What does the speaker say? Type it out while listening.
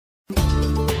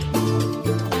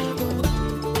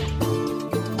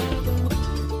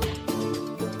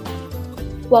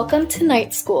Welcome to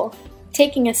Night School,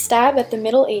 taking a stab at the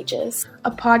Middle Ages.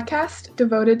 A podcast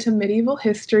devoted to medieval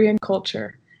history and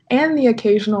culture, and the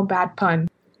occasional bad pun.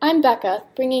 I'm Becca,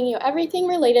 bringing you everything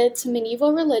related to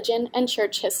medieval religion and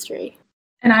church history.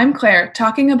 And I'm Claire,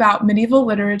 talking about medieval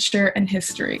literature and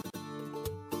history.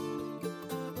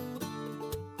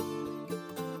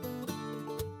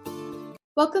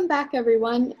 Welcome back,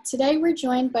 everyone. Today we're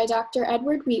joined by Dr.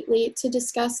 Edward Wheatley to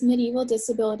discuss medieval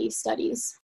disability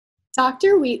studies.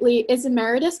 Dr. Wheatley is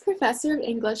Emeritus Professor of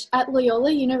English at Loyola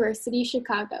University,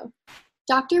 Chicago.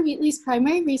 Dr. Wheatley's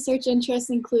primary research interests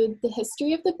include the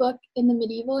history of the book in the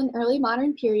medieval and early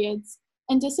modern periods,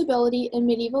 and disability in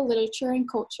medieval literature and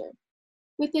culture.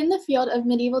 Within the field of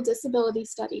medieval disability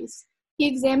studies, he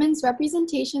examines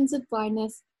representations of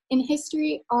blindness in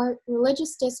history, art,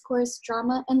 religious discourse,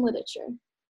 drama, and literature,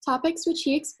 topics which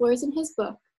he explores in his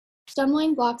book,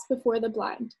 Stumbling Blocks Before the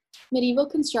Blind, Medieval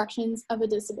Constructions of a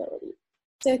Disability.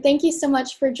 So thank you so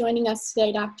much for joining us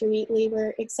today, Dr. Wheatley.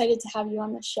 We're excited to have you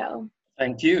on the show.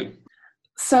 Thank you.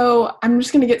 So I'm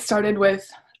just going to get started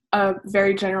with a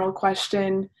very general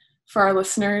question for our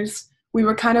listeners. We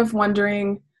were kind of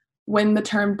wondering when the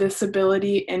term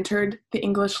disability entered the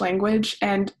English language,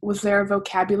 and was there a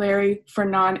vocabulary for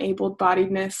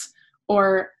non-able-bodiedness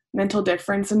or mental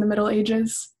difference in the Middle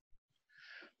Ages?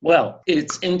 Well,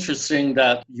 it's interesting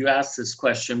that you asked this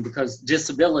question because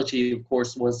disability, of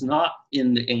course, was not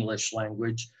in the English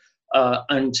language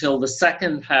until the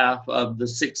second half of the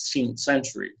 16th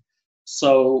century.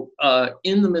 So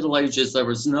in the Middle Ages, there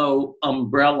was no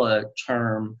umbrella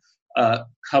term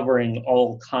covering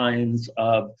all kinds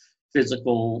of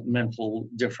physical, mental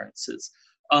differences.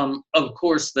 Of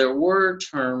course, there were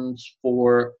terms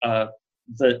for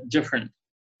the different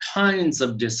kinds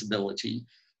of disability,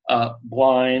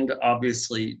 blind,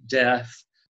 obviously deaf.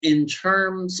 In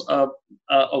terms of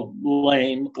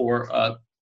lame, or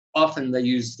often they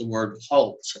use the word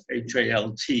halt,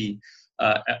 H-A-L-T,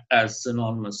 as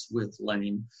synonymous with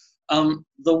lame.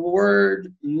 The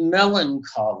word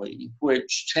melancholy,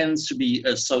 which tends to be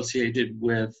associated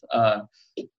with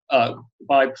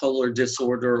bipolar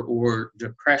disorder or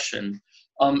depression,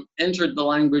 entered the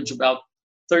language about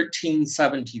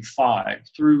 1375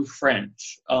 through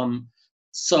French.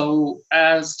 So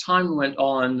as time went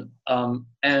on,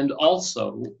 and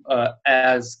also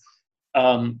as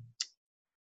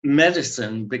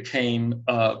medicine became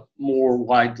more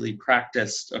widely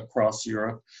practiced across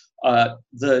Europe,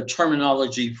 the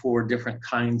terminology for different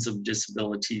kinds of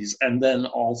disabilities, and then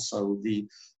also the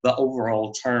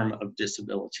overall term of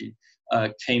disability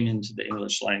came into the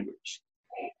English language.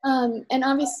 And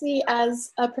obviously,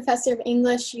 as a professor of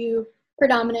English, you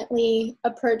predominantly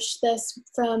approach this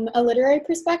from a literary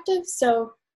perspective.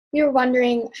 So we were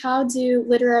wondering, how do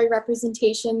literary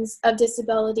representations of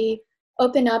disability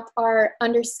open up our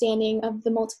understanding of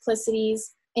the multiplicities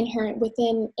inherent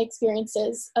within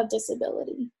experiences of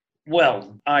disability?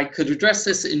 Well, I could address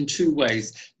this in two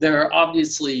ways. There are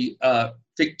obviously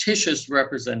fictitious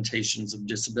representations of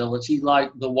disability,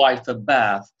 like the Wife of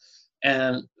Bath,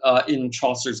 and in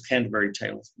Chaucer's Canterbury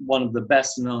Tales, one of the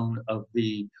best known of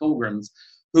the pilgrims,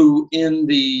 who in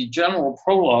the general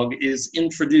prologue is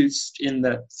introduced in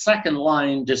the second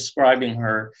line describing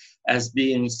her as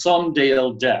being some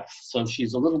deal deaf. So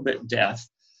she's a little bit deaf.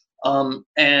 And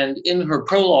in her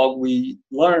prologue, we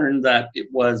learn that it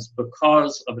was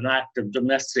because of an act of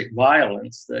domestic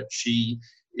violence that she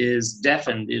is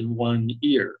deafened in one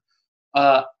ear.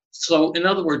 So in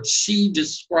other words, she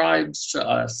describes to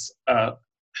us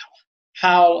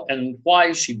how and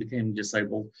why she became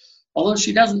disabled, although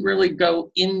she doesn't really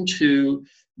go into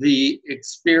the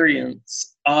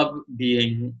experience of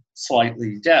being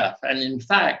slightly deaf. And in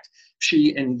fact,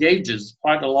 she engages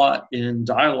quite a lot in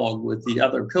dialogue with the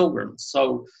other pilgrims.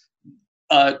 So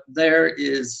there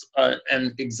is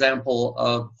an example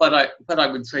of what I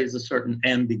would say is a certain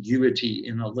ambiguity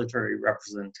in a literary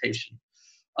representation.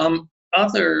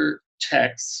 Other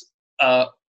texts,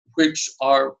 which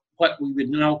are what we would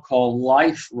now call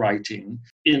life writing,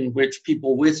 in which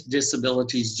people with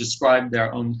disabilities describe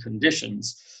their own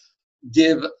conditions,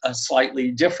 give a slightly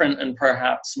different and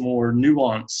perhaps more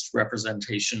nuanced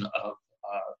representation of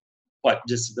what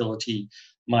disability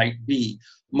might be.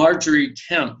 Marjorie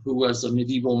Kempe, who was a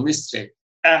medieval mystic,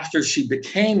 after she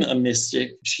became a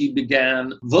mystic, she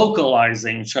began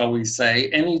vocalizing, shall we say,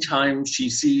 anytime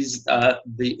she sees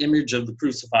the image of the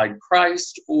crucified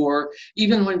Christ, or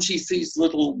even when she sees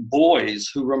little boys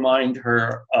who remind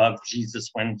her of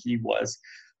Jesus when he was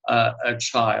a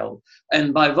child.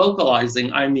 And by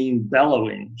vocalizing, I mean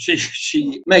bellowing.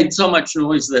 She made so much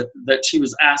noise that she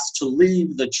was asked to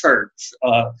leave the church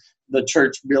the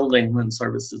church building when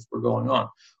services were going on.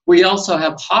 We also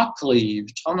have Hakluyt,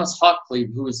 Thomas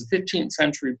Hakluyt, who was a 15th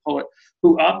century poet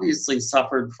who obviously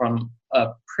suffered from a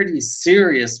pretty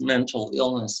serious mental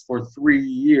illness for 3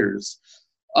 years.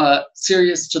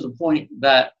 Serious to the point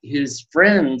that his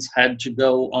friends had to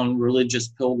go on religious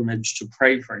pilgrimage to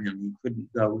pray for him. He couldn't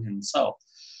go himself.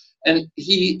 And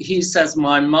he says,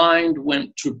 my mind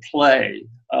went to play,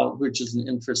 which is an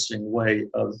interesting way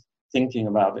of thinking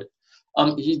about it.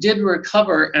 He did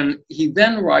recover, and he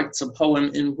then writes a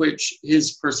poem in which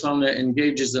his persona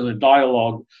engages in a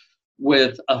dialogue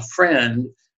with a friend,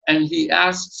 and he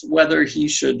asks whether he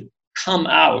should come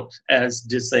out as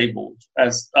disabled,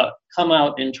 come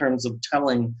out in terms of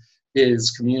telling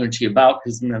his community about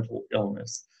his mental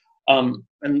illness.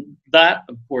 And that,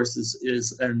 of course,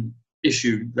 is an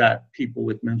issue that people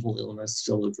with mental illness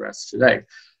still address today.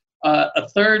 A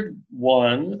third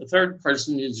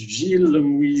person is Gilles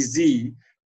Lemouisy.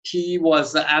 He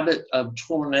was the abbot of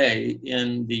Tournai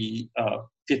in the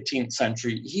 15th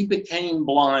century. He became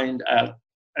blind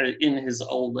in his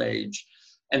old age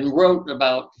and wrote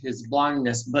about his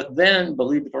blindness, but then,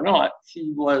 believe it or not,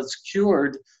 he was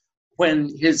cured when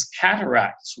his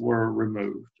cataracts were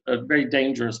removed, a very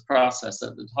dangerous process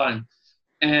at the time.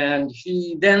 And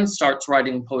he then starts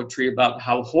writing poetry about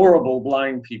how horrible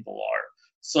blind people are.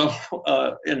 So,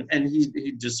 and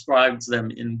he describes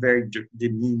them in very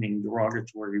demeaning,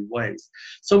 derogatory ways.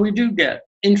 So we do get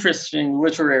interesting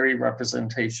literary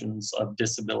representations of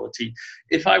disability.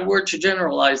 If I were to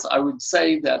generalize, I would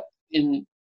say that in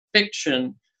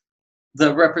fiction,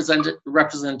 the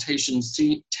representations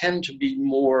tend to be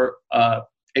more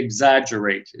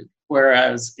exaggerated,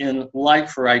 whereas in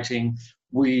life writing,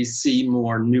 we see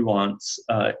more nuance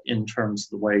in terms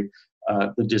of the way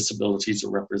the disabilities are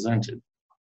represented.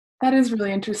 That is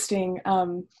really interesting.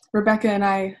 Rebecca and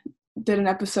I did an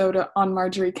episode on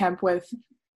Marjorie Kemp with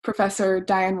Professor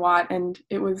Diane Watt, and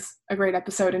it was a great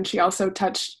episode, and she also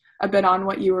touched a bit on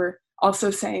what you were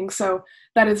also saying. So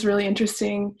that is really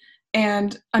interesting.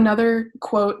 And another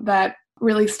quote that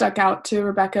really stuck out to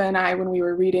Rebecca and I when we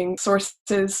were reading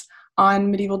sources on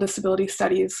medieval disability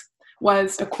studies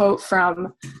was a quote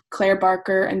from Claire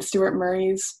Barker and Stuart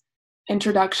Murray's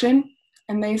introduction.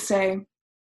 And they say,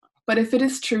 "But if it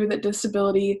is true that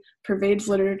disability pervades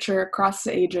literature across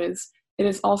the ages, it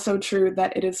is also true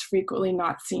that it is frequently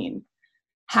not seen.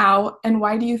 How and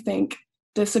why do you think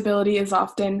disability is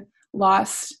often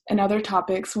lost in other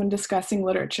topics when discussing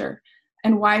literature?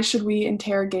 And why should we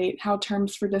interrogate how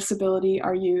terms for disability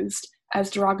are used as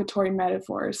derogatory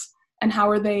metaphors? And how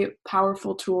are they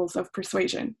powerful tools of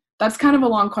persuasion?" That's kind of a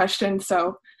long question,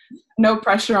 so no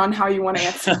pressure on how you want to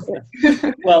answer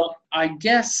it. Well, I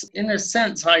guess in a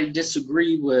sense I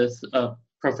disagree with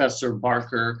Professor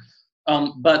Barker,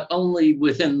 but only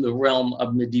within the realm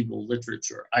of medieval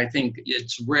literature. I think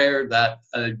it's rare that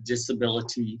a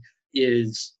disability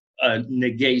is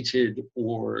negated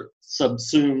or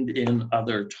subsumed in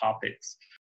other topics.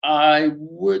 I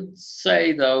would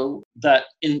say, though, that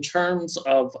in terms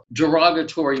of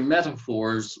derogatory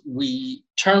metaphors,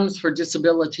 terms for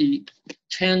disability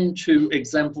tend to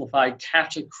exemplify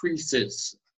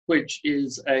catachresis, which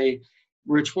is a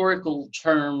rhetorical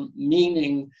term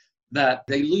meaning that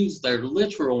they lose their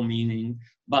literal meaning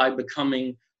by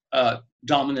becoming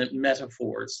dominant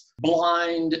metaphors.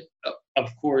 Blind, of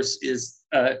course, is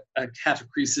a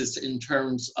catachresis in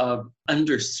terms of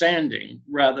understanding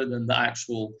rather than the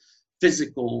actual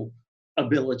physical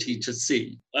ability to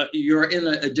see. You're in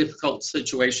a difficult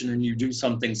situation and you do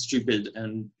something stupid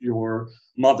and your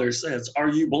mother says, "Are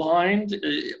you blind?"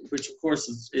 Which of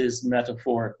course is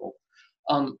metaphorical.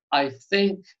 I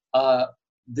think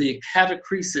the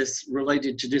catachresis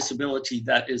related to disability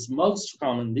that is most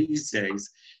common these days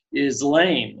is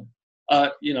lame.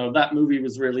 That movie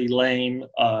was really lame.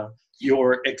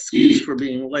 Your excuse for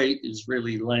being late is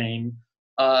really lame.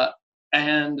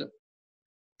 And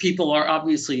people are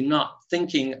obviously not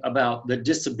thinking about the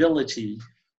disability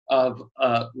of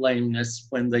lameness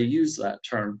when they use that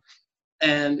term.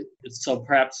 And so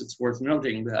perhaps it's worth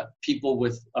noting that people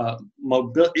with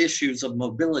issues of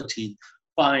mobility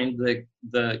find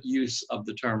the use of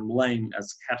the term lame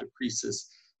as catachresis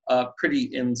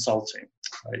pretty insulting.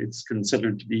 It's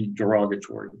considered to be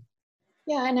derogatory.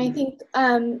 Yeah, and I think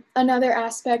another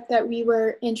aspect that we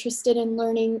were interested in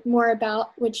learning more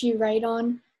about, which you write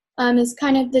on, is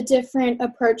kind of the different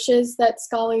approaches that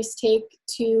scholars take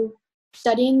to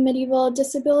studying medieval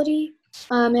disability.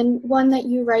 And one that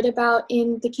you write about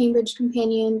in the Cambridge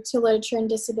Companion to Literature and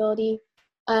Disability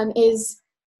is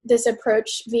this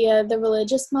approach via the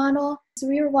religious model. So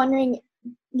we were wondering,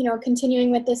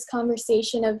 continuing with this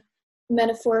conversation of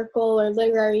metaphorical or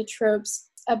literary tropes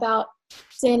about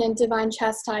sin and divine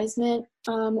chastisement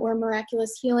or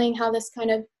miraculous healing, how this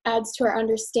kind of adds to our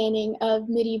understanding of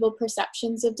medieval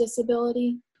perceptions of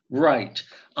disability? Right.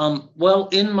 Well,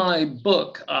 in my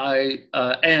book,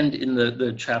 and in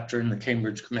the chapter in the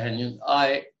Cambridge Companion,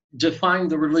 I defined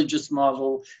the religious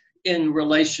model in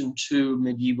relation to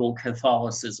medieval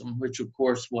Catholicism, which of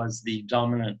course was the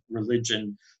dominant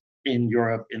religion in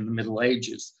Europe in the Middle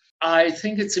Ages. I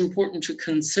think it's important to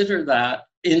consider that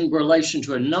in relation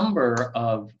to a number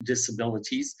of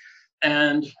disabilities.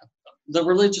 And the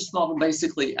religious model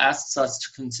basically asks us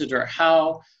to consider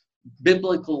how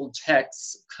biblical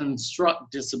texts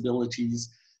construct disabilities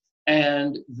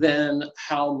and then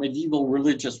how medieval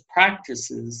religious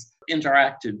practices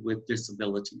interacted with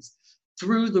disabilities.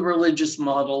 Through the religious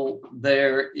model,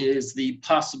 there is the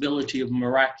possibility of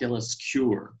miraculous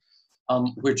cure,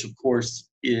 which of course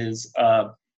is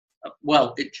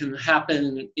well, it can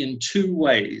happen in two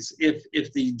ways.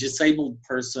 If the disabled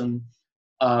person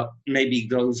maybe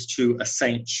goes to a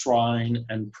saint's shrine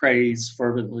and prays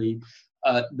fervently,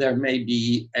 there may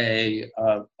be a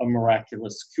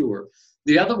miraculous cure.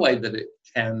 The other way that it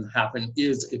can happen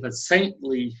is if a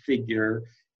saintly figure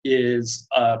is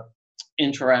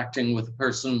interacting with a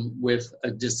person with a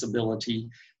disability,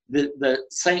 the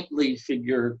saintly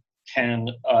figure can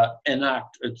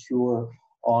enact a cure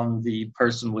on the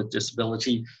person with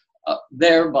disability,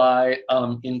 thereby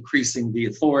increasing the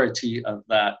authority of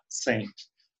that saint.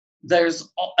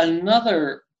 There's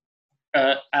another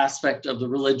aspect of the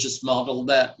religious model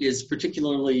that is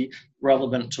particularly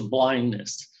relevant to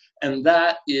blindness, and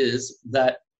that is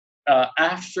that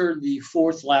after the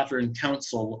Fourth Lateran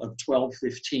Council of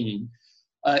 1215,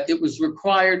 it was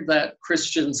required that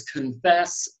Christians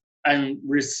confess and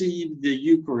receive the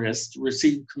Eucharist,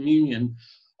 receive communion,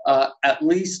 at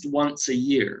least once a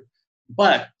year.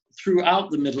 But throughout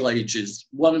the Middle Ages,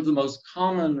 one of the most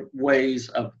common ways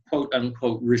of quote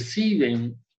unquote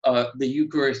receiving the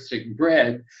Eucharistic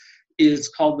bread is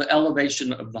called the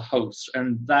elevation of the host.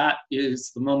 And that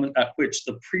is the moment at which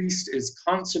the priest is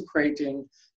consecrating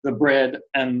the bread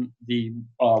and the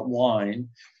wine.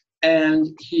 And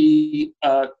he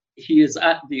is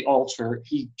at the altar.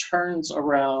 He turns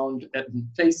around and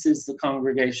faces the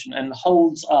congregation and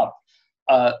holds up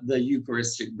the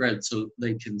Eucharistic bread so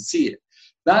they can see it.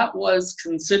 That was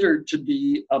considered to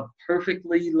be a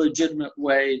perfectly legitimate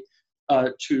way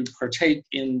to partake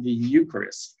in the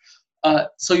Eucharist.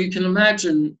 So you can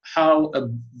imagine how a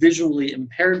visually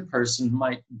impaired person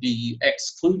might be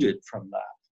excluded from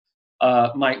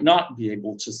that, might not be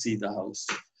able to see the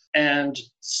host. And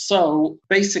so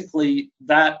basically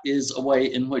that is a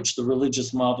way in which the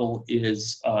religious model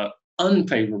is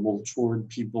unfavorable toward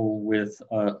people with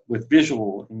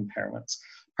visual impairments.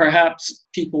 Perhaps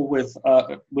people with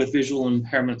visual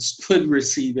impairments could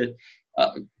receive the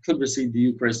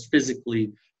Eucharist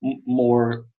physically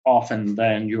more often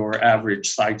than your average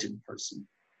sighted person.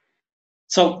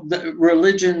 So the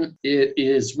religion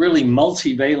is really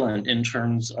multivalent in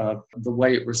terms of the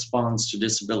way it responds to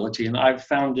disability, and I've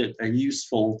found it a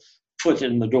useful foot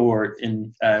in the door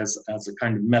as a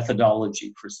kind of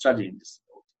methodology for studying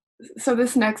disability. So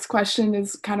this next question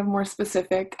is kind of more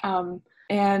specific.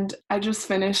 And I just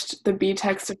finished the B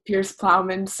text of Piers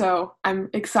Plowman, so I'm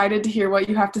excited to hear what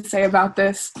you have to say about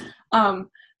this.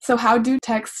 So how do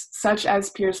texts such as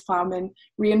Piers Plowman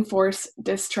reinforce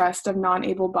distrust of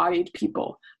non-able-bodied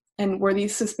people? And were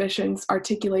these suspicions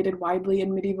articulated widely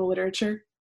in medieval literature?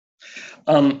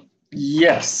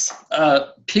 Yes.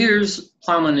 Piers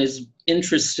Plowman is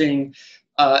interesting,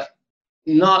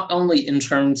 not only in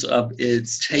terms of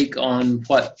its take on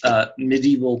what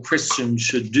medieval Christians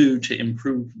should do to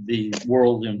improve the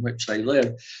world in which they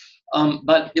live,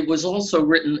 but it was also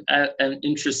written at an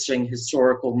interesting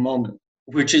historical moment,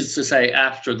 which is to say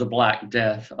after the Black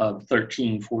Death of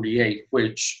 1348,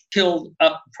 which killed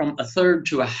up from a third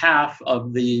to a half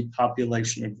of the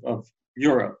population of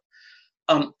Europe.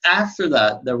 After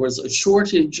that, there was a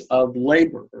shortage of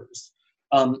laborers.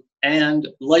 And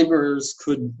laborers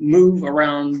could move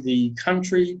around the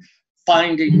country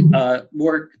finding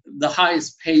work, the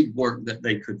highest paid work that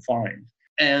they could find.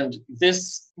 And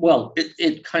this, well,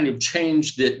 it kind of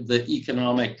changed the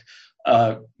economic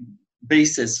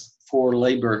basis for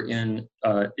labor in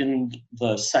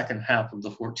the second half of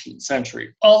the 14th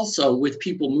century. Also, with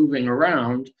people moving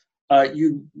around,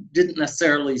 you didn't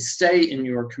necessarily stay in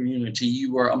your community.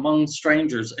 You were among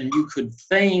strangers, and you could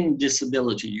feign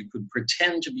disability. You could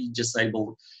pretend to be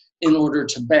disabled in order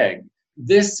to beg.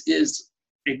 This is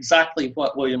exactly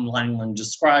what William Langland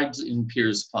describes in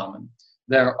Piers Plowman.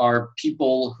 There are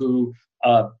people who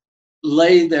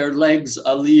lay their legs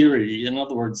a-leerie. In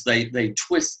other words, they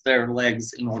twist their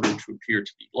legs in order to appear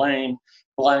to be lame.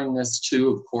 Blindness, too,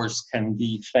 of course, can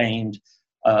be feigned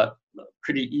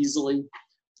pretty easily.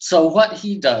 So what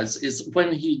he does is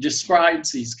when he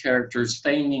describes these characters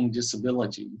feigning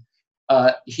disability,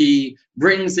 he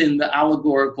brings in the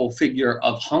allegorical figure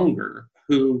of hunger,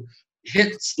 who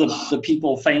hits the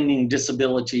people feigning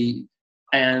disability,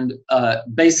 and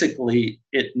basically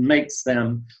it makes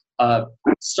them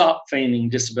stop feigning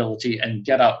disability and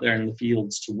get out there in the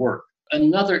fields to work.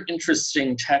 Another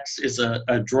interesting text is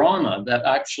a drama that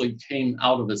actually came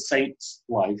out of a saint's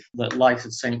life, the life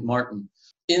of Saint Martin.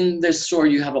 In this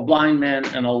story, you have a blind man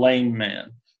and a lame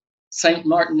man. Saint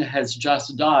Martin has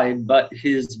just died, but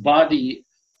his body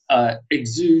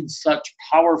exudes such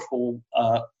powerful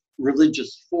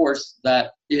religious force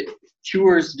that it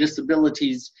cures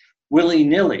disabilities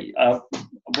willy-nilly,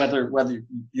 whether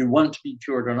you want to be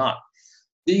cured or not.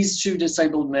 These two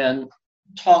disabled men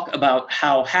talk about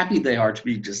how happy they are to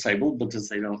be disabled because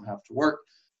they don't have to work.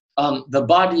 The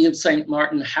body of Saint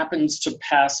Martin happens to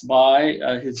pass by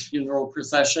his funeral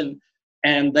procession,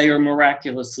 and they are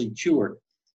miraculously cured.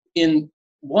 In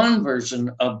one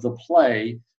version of the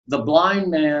play, the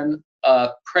blind man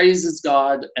praises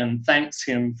God and thanks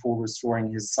him for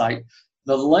restoring his sight.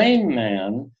 The lame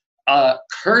man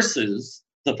curses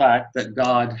the fact that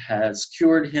God has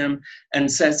cured him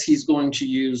and says he's going to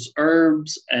use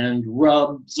herbs and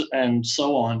rubs and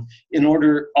so on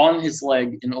on his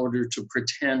leg in order to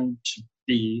pretend to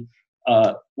be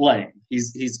lame.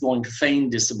 He's going to feign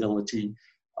disability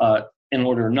in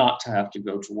order not to have to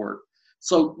go to work.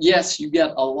 So yes, you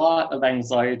get a lot of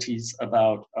anxieties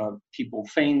about people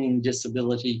feigning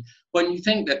disability. When you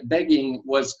think that begging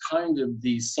was kind of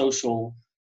the social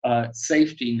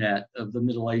safety net of the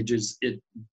Middle Ages,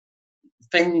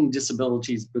 feigning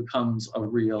disabilities becomes a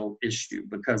real issue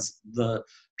because the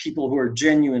people who are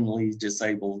genuinely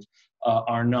disabled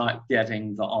are not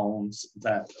getting the alms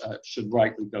that should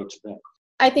rightly go to them.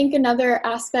 I think another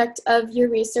aspect of your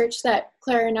research that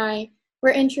Claire and I were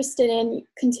interested in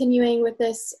continuing with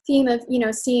this theme of,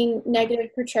 seeing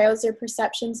negative portrayals or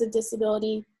perceptions of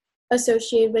disability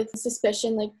associated with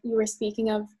suspicion, like you were speaking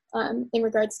of in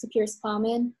regards to Piers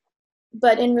Plowman,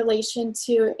 but in relation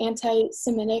to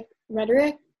anti-Semitic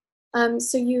rhetoric.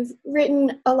 So you've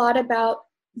written a lot about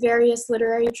various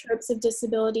literary tropes of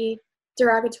disability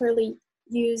derogatorily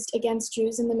used against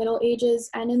Jews in the Middle Ages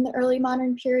and in the early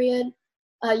modern period.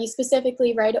 You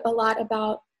specifically write a lot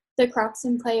about the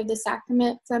Croxton play of the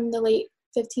Sacrament from the late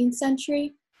 15th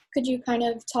century. Could you kind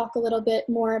of talk a little bit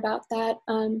more about that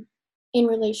in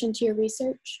relation to your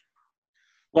research?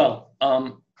 Well,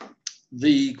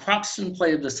 the Croxton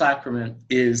play of the Sacrament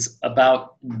is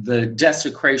about the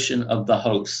desecration of the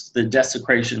host, the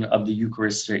desecration of the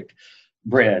Eucharistic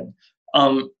bread.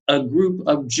 A group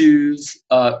of Jews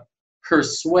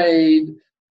persuade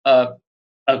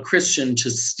a Christian to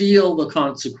steal the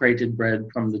consecrated bread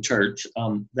from the church.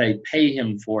 They pay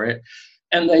him for it,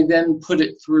 and they then put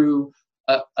it through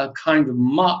a kind of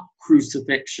mock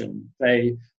crucifixion.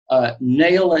 They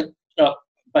nail it up,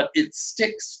 but it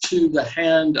sticks to the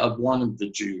hand of one of the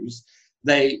Jews.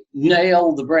 They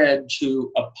nail the bread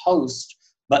to a post,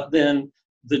 but then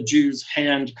the Jew's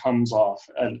hand comes off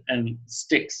and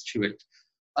sticks to it.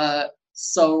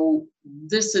 So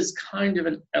this is kind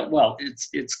of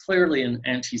it's clearly an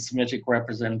anti-Semitic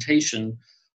representation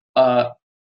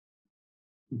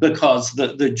because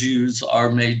the Jews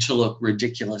are made to look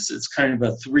ridiculous. It's kind of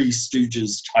a Three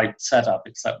Stooges type setup,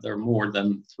 except there are more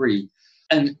than three.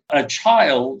 And a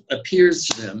child appears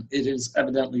to them. It is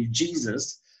evidently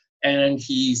Jesus, and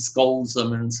he scolds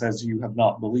them and says, "You have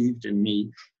not believed in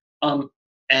me,"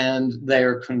 and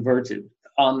they're converted.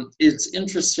 It's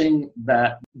interesting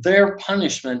that their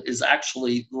punishment is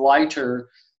actually lighter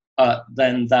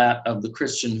than that of the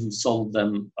Christian who sold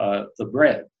them the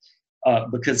bread,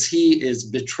 because he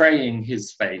is betraying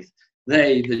his faith.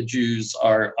 They, the Jews,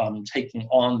 are taking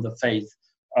on the faith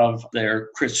of their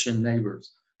Christian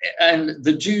neighbors. And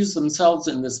the Jews themselves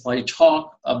in this play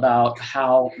talk about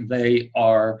how they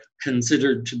are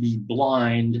considered to be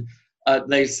blind.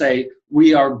 They say,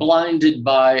 "We are blinded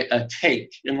by a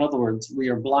cake." In other words, we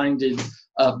are blinded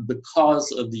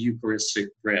because of the Eucharistic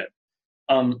bread.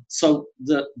 So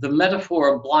the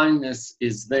metaphor of blindness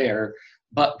is there,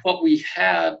 but what we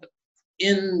have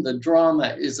in the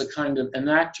drama is a kind of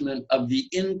enactment of the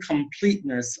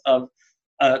incompleteness of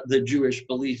the Jewish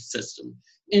belief system.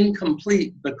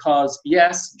 Incomplete because,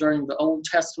 yes, during the Old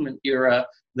Testament era,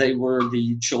 they were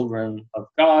the children of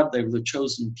God, they were the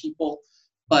chosen people,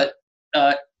 but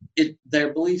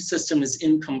their belief system is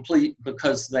incomplete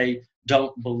because they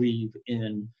don't believe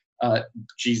in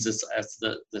Jesus as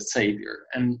the Savior.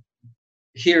 And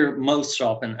here, most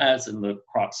often, as in the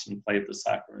Protestant play of the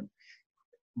Sacrament,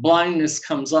 blindness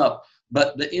comes up,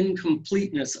 but the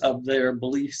incompleteness of their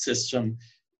belief system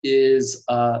is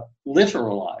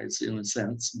literalized, in a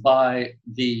sense, by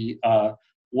the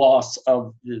loss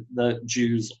of the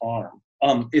Jews' arm.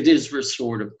 It is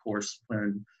restored, of course,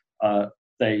 when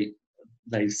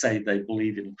they say they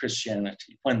believe in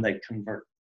Christianity, when they convert.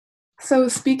 So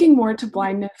speaking more to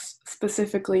blindness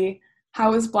specifically,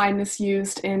 how is blindness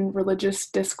used in religious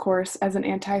discourse as an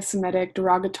anti-Semitic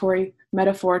derogatory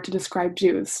metaphor to describe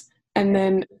Jews? And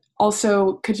then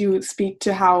also, could you speak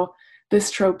to how this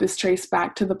trope is traced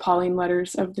back to the Pauline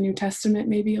letters of the New Testament,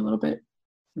 maybe a little bit?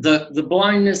 The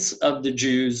blindness of the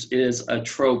Jews is a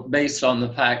trope based on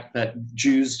the fact that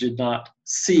Jews did not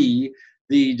see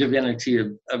the divinity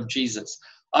of Jesus.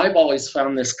 I've always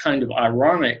found this kind of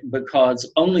ironic because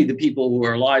only the people who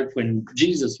were alive when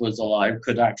Jesus was alive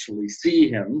could actually see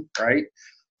him, right?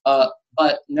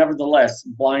 But nevertheless,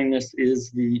 blindness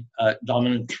is the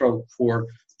dominant trope for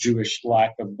Jewish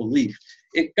lack of belief.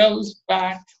 It goes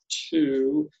back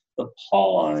to the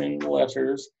Pauline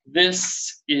letters.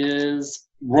 This is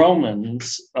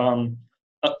Romans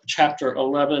chapter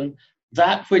 11.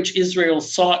 That which Israel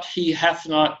sought he hath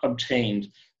not obtained,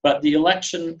 but the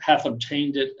election hath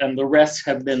obtained it, and the rest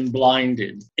have been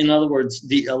blinded. In other words,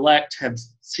 the elect have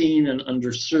seen and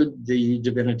understood the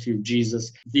divinity of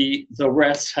Jesus. The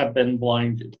rest have been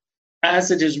blinded. As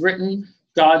it is written,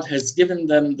 God has given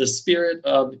them the spirit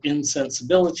of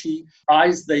insensibility.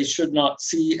 Eyes they should not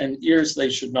see, and ears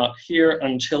they should not hear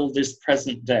until this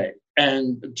present day.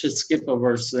 And to skip a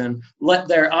verse then, let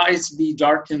their eyes be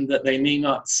darkened that they may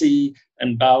not see,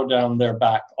 and bow down their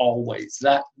back always.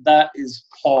 That is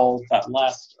Paul, that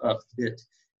last bit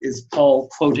is Paul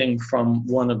quoting from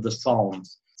one of the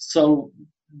Psalms. So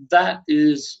that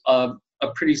is a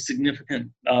pretty significant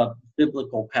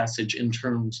biblical passage in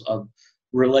terms of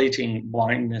relating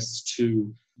blindness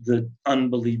to the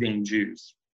unbelieving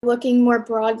Jews. Looking more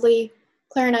broadly,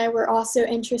 Claire and I were also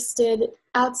interested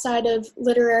outside of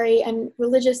literary and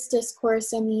religious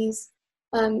discourse and these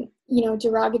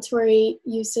derogatory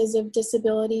uses of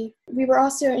disability. We were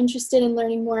also interested in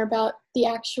learning more about the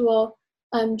actual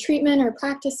treatment or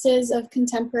practices of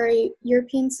contemporary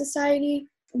European society.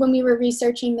 When we were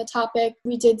researching the topic,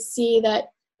 we did see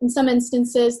that in some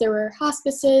instances there were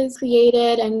hospices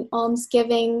created and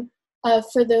almsgiving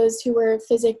for those who were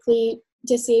physically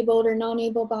disabled or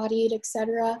non-able-bodied,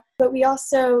 etc. But we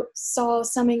also saw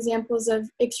some examples of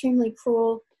extremely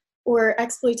cruel or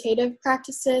exploitative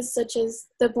practices, such as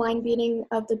the blind beating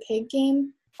of the pig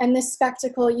game. And this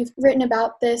spectacle, you've written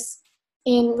about this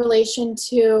in relation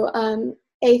to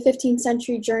a 15th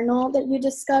century journal that you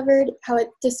discovered, how it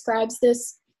describes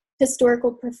this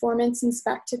historical performance and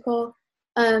spectacle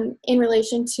in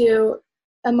relation to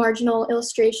a marginal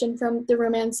illustration from the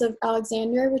Romance of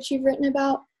Alexander, which you've written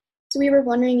about. So we were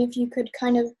wondering if you could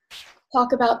kind of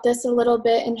talk about this a little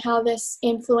bit and how this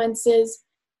influences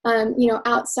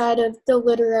outside of the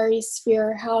literary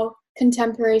sphere, how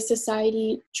contemporary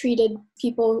society treated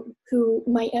people who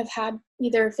might have had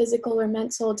either physical or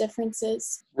mental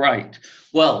differences. Right.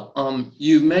 Well,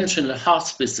 you mentioned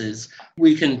hospices.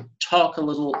 We can talk a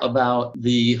little about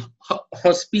the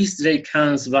Hospice des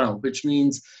 15-20, which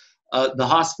means the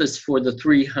hospice for the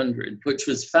 300, which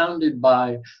was founded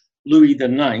by Louis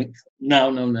IX,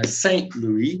 now known as Saint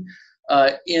Louis,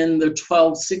 in the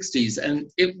 1260s. And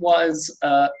it was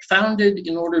founded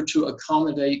in order to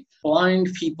accommodate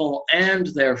blind people and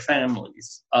their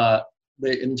families.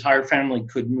 The entire family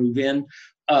could move in.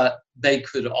 They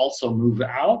could also move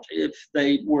out if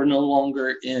they were no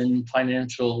longer in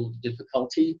financial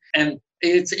difficulty. And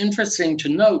it's interesting to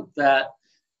note that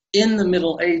in the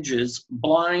Middle Ages,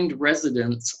 blind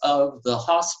residents of the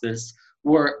hospice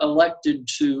were elected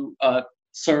to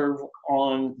serve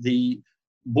on the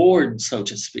board, so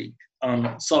to speak.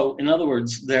 So in other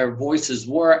words, their voices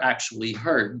were actually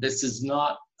heard. This is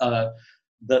not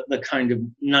the kind of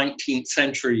 19th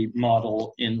century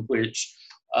model in which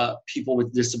people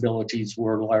with disabilities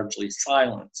were largely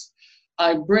silenced.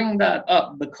 I bring that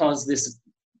up because this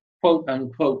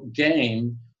quote-unquote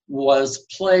game was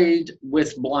played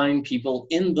with blind people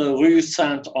in the Rue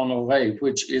Saint-Honoré,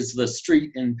 which is the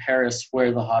street in Paris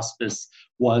where the hospice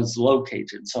was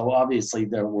located. So obviously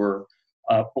there were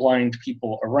blind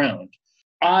people around.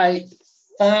 I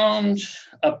found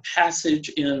a passage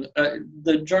in,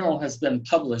 the journal has been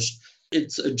published.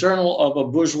 It's a journal of a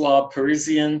bourgeois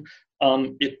Parisian.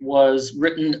 It was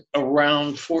written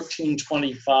around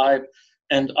 1425,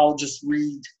 and I'll just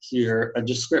read here a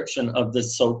description of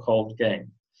this so-called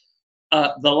game.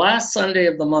 The last Sunday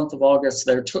of the month of August,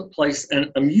 there took place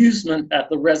an amusement at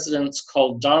the residence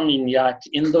called Darmignac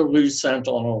in the Rue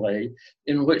Saint-Honoré,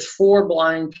 in which 4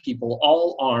 blind people,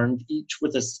 all armed, each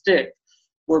with a stick,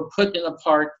 were put in a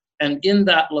park, and in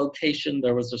that location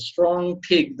there was a strong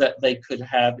pig that they could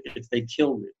have if they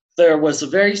killed it. There was a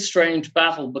very strange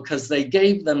battle because they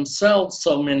gave themselves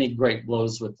so many great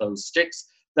blows with those sticks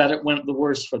that it went the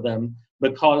worse for them,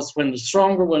 because when the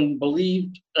stronger one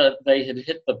believed they had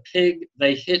hit the pig,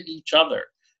 they hit each other.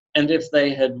 And if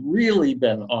they had really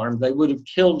been armed, they would have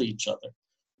killed each other.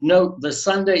 Note, the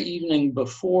Sunday evening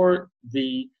before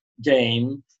the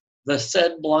game, the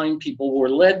said blind people were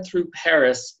led through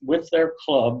Paris with their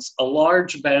clubs, a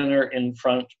large banner in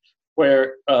front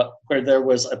where there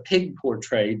was a pig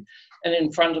portrayed, and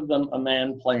in front of them a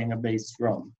man playing a bass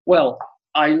drum. Well,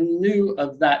 I knew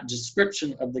of that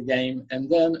description of the game, and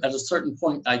then at a certain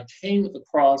point I came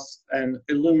across an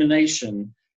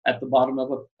illumination at the bottom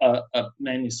of a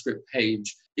manuscript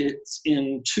page. It's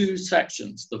in 2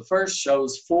 sections. The first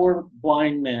shows 4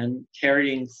 blind men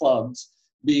carrying clubs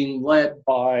being led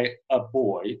by a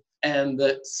boy, and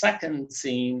the second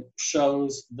scene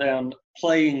shows them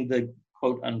playing the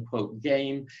quote-unquote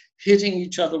game, hitting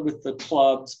each other with the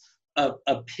clubs.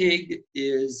 A pig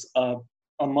is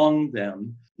among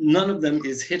them. None of them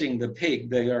is hitting the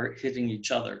pig, they are hitting each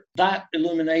other. That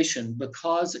illumination,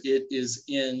 because it is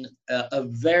in a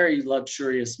very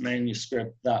luxurious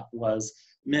manuscript that was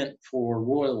meant for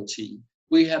royalty,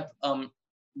 we have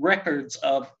records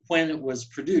of when it was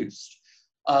produced.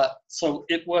 So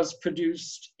it was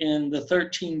produced in the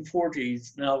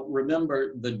 1340s. Now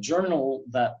remember, the journal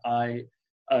that I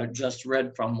just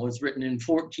read from was written in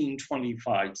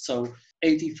 1425, so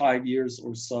 85 years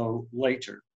or so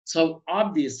later. So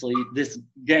obviously this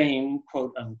game,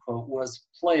 quote unquote, was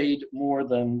played more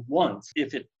than once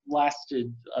if it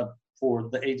lasted for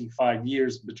the 85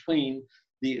 years between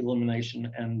the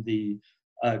illumination and the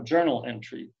journal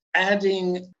entry.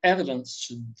 Adding evidence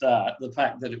to that, the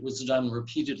fact that it was done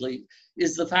repeatedly,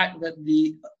 is the fact that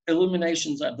the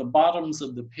illuminations at the bottoms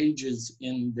of the pages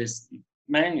in this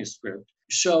manuscript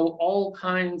show all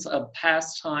kinds of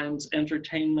pastimes,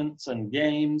 entertainments, and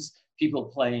games, people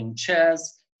playing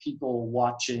chess, people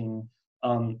watching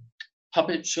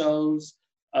puppet shows,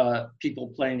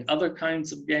 people playing other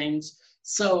kinds of games.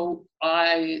 So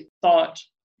I thought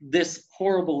this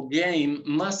horrible game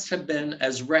must have been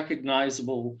as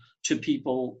recognizable to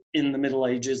people in the Middle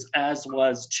Ages as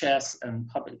was chess and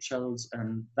puppet shows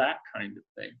and that kind of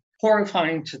thing.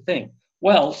 Horrifying to think.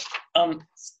 Well,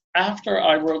 after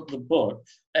I wrote the book,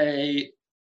 a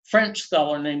French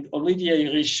scholar named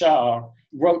Olivier Richard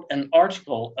wrote an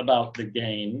article about the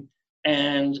game,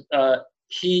 and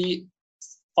he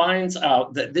finds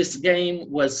out that this game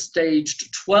was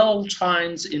staged 12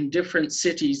 times in different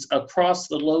cities across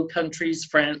the Low Countries,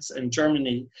 France and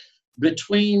Germany,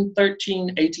 between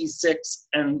 1386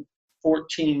 and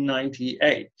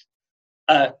 1498.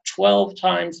 12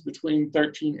 times between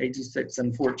 1386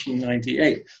 and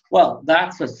 1498. Well,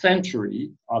 that's a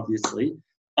century, obviously.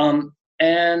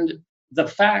 And the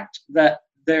fact that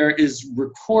there is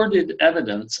recorded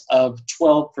evidence of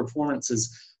 12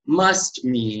 performances must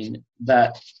mean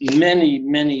that many,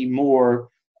 many more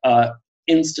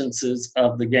instances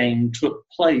of the game took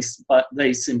place, but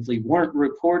they simply weren't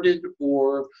recorded,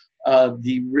 or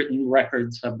the written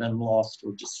records have been lost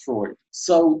or destroyed.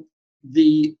 So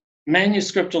the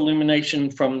manuscript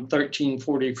illumination from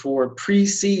 1344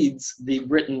 precedes the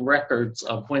written records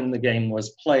of when the game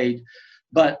was played,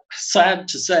 but sad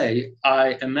to say,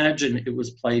 I imagine it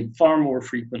was played far more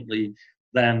frequently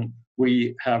than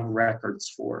we have records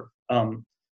for.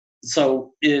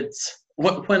 So it's,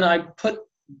 when I put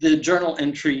the journal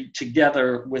entry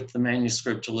together with the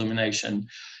manuscript illumination,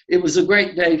 it was a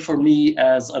great day for me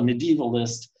as a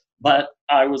medievalist, but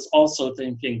I was also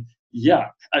thinking, yuck,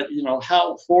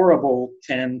 how horrible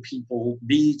can people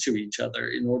be to each other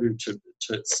in order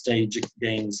to stage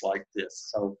games like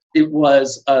this? So it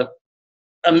was a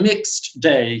mixed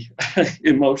day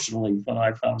emotionally when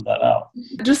I found that out.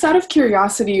 Just out of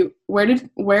curiosity,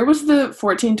 where was the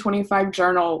 1425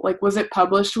 journal? Like, was it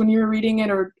published when you were reading it,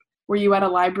 or were you at a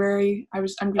library? I'm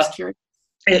just curious.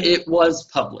 It was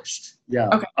published, yeah.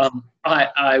 Okay.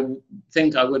 I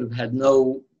think I would have had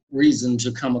no reason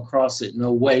to come across it,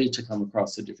 no way to come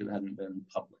across it if it hadn't been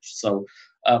published. So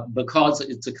because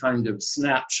it's a kind of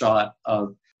snapshot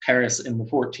of Paris in the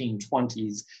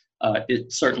 1420s,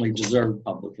 it certainly deserved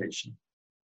publication.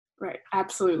 Right,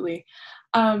 absolutely.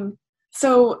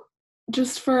 So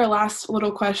just for a last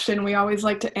little question, we always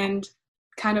like to end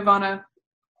kind of on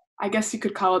I guess you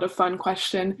could call it a fun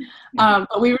question,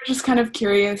 but we were just kind of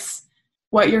curious,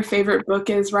 what your favorite book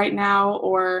is right now,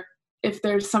 or if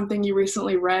there's something you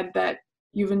recently read that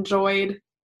you've enjoyed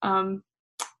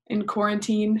in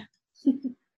quarantine.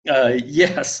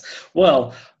 Yes.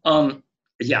 Well,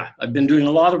 yeah, I've been doing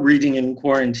a lot of reading in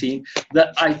quarantine.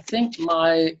 That I think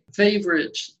my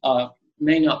favorite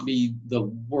may not be the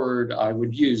word I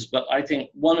would use, but I think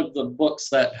one of the books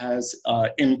that has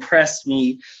impressed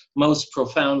me most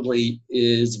profoundly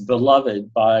is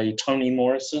Beloved by Toni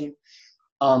Morrison.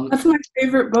 That's my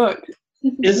favorite book.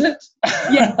 Is it?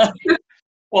 Yeah.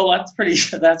 Well, that's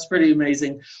pretty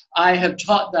amazing. I have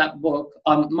taught that book.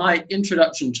 My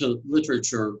introduction to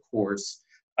literature course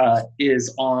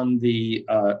is on the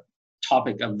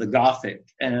topic of the Gothic,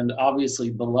 and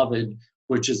obviously Beloved,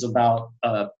 which is about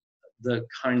the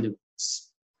kind of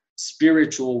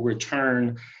spiritual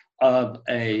return of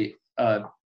a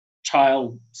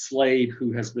child slave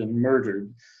who has been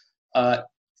murdered,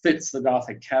 fits the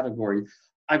Gothic category.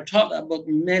 I've taught that book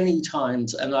many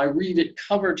times, and I read it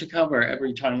cover to cover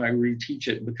every time I reteach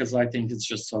it because I think it's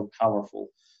just so powerful.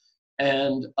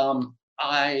 And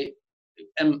I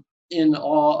am in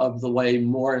awe of the way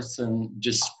Morrison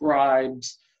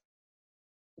describes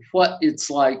what it's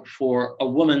like for a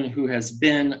woman who has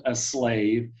been a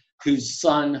slave, whose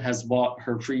son has bought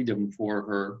her freedom for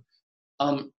her,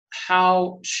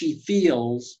 how she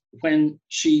feels when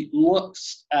she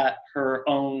looks at her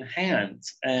own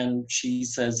hands and she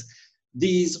says,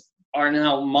 these are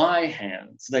now my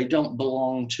hands. They don't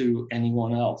belong to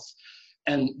anyone else.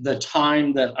 And the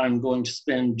time that I'm going to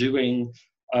spend doing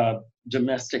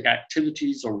domestic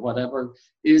activities or whatever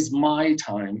is my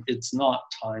time. It's not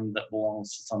time that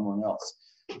belongs to someone else.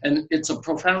 And it's a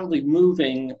profoundly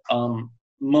moving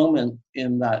moment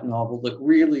in that novel that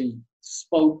really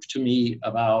spoke to me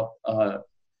about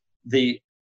the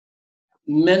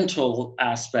mental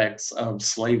aspects of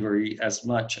slavery as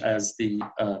much as the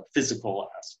physical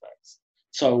aspects.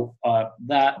 So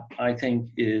that, I think,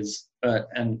 is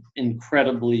an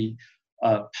incredibly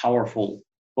powerful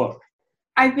book.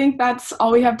 I think that's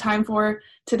all we have time for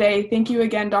today. Thank you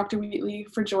again, Dr. Wheatley,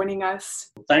 for joining us.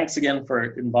 Thanks again for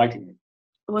inviting me.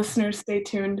 Listeners, stay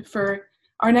tuned for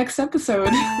our next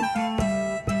episode.